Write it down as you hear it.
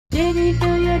Did he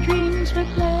fill your dreams with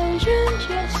pleasures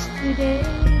yesterday?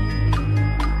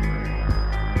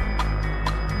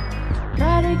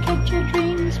 Try to catch your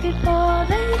dreams before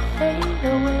they fade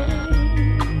away.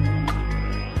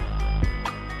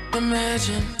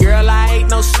 Imagine. Girl, I ain't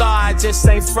no star, I just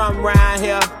ain't from round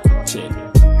here. Chick.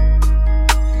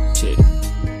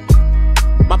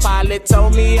 My pilot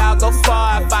told me I'll go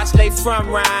far if I stay from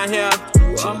round here.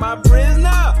 You are my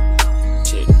prisoner.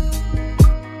 Chick.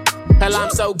 Hell,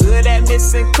 I'm so good at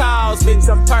missing calls, bitch,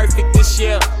 I'm perfect this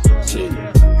year. Chick.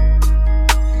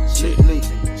 Sleep.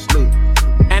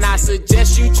 And I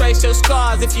suggest you trace your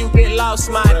scars if you get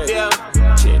lost, my dear.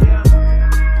 Chick.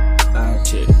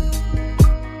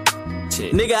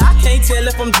 Nigga, I can't tell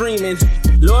if I'm dreaming.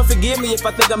 Lord forgive me if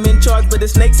I think I'm in charge, but the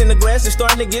snakes in the grass is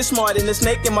starting to get smart, and the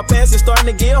snake in my pants is starting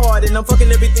to get hard, and I'm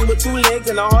fucking everything with 2 legs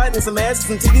and a heart and some ass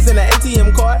and some titties and an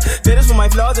ATM card. Fetish for my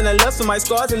flaws and a lust for my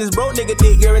scars, and this broke nigga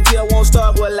dick guarantee I won't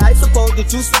start. Well, I suppose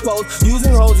that you suppose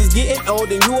using hoes is getting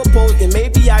old and you oppose, and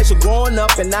maybe I should growing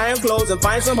up and iron clothes and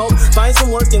find some hope, find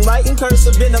some work and writing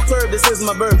cursive in a curve. This is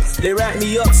my birth. They wrap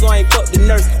me up so I ain't fuck the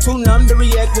nurse. Too numb to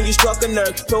react when you struck a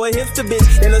nerve. Throw a hips to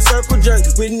bitch in a circle jerk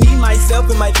with me, myself,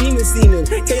 and my demon seeming.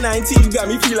 K-19 got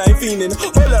me feel like fiending.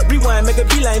 Hold up, rewind, make a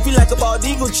beeline, feel like a bald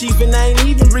eagle chief, and I ain't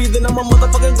even breathing. I'm a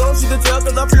motherfucking ghost, you can tell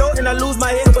cause I float and I lose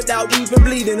my head without even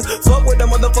bleeding. Fuck what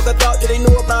the motherfucker thought that they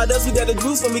knew about us. We got the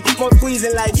juice and we keep on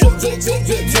squeezing like drip, drip, drip,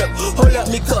 drip, drip. Hold up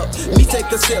me cup, me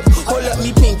take a sip. Hold up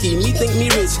me pinky, me think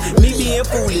me rich. Me being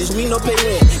foolish, me no pay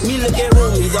rent. Me look at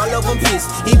roomies, all of them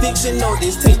pissed. Eviction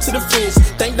notice, take to the fridge.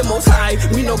 Thank the most high,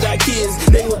 me no got kids.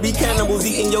 They would be cannibals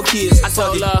eating your kids. I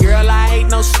told her, girl, I ain't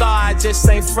no star, I just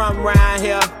ain't from round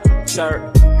here.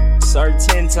 Sir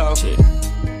Tinto.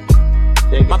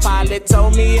 My pilot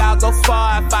told me I'll go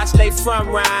far if I stay from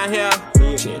round here.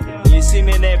 You see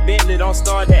me in that Bentley, don't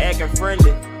start to acting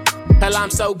friendly. Hell,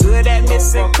 I'm so good at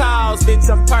missing calls, bitch,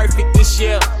 I'm perfect this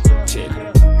year.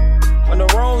 When the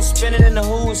room's spinning and the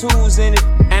who's in it.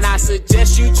 And I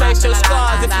suggest you trace your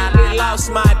scars if you get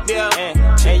lost, my dear.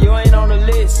 And you ain't on the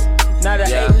list, not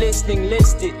a A-listing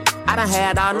listed. I done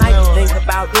had all night to think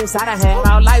about this. I done had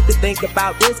all life to think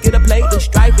about this. Get a plate of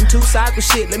stripe and 2 sides of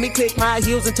shit. Let me click my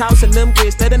heels and tossing them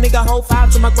grits. Let a nigga hold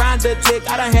 5 to my grinder tick.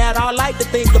 I done had all life to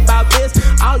think about this.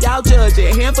 All y'all judge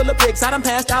it. Handful of bricks. I done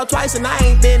passed out twice and I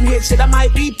ain't been hit. Shit, I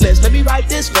might be blessed. Let me write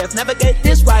this rest. Navigate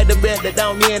this right the red that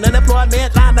don't end.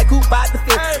 Unemployment line like who bought the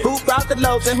fifth. Who brought the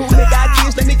loaves and who they got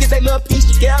kids. Let me get that little piece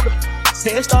together.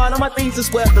 Head start on my thesis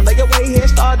sweater. Lay away, head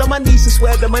start on my niece's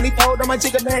sweater. Money fold on my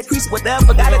chicken that crease,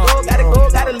 whatever. Gotta go,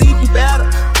 gotta leave you better.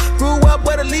 Grew up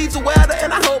where the leaves are wetter,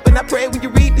 and I hope and I pray when you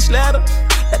read this letter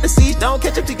that the seeds don't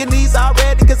catch up to your knees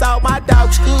already. Cause all my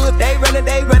dogs good. They running,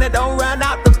 don't run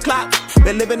out the clock.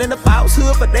 Been living in the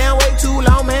falsehood for damn way too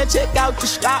long, man. Check out the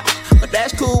stock, but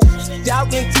that's cool. Y'all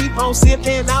can keep on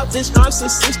sipping out this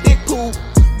narcissistic pool.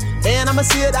 And I'ma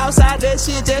sit outside that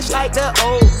shit just like the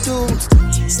old dudes.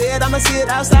 Said I'ma sit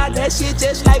outside that shit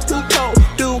just like Tuco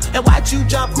do. And watch you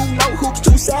jump who know hoops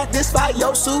to satisfy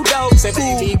your pseudo. Say,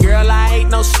 baby girl, I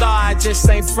ain't no star, I just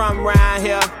ain't from round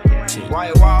here.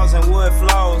 White walls and wood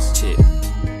floors.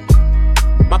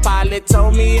 My pilot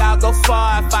told me I'll go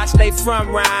far if I stay from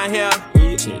round here.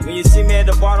 When you see me at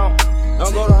the bottom,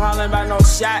 don't go to hollering about no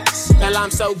shots. Hell,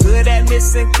 I'm so good at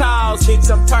missing calls,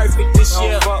 bitch, I'm perfect this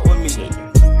year. Don't fuck with me.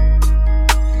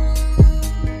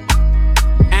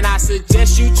 And I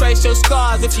suggest you trace your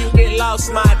scars if you get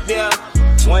lost, my dear.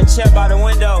 One chair by the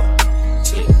window.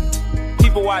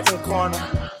 People watching corner.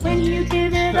 When you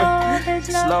give it all, there's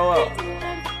Slow up.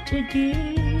 nothing to give.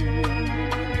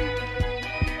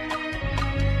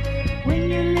 When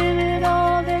you live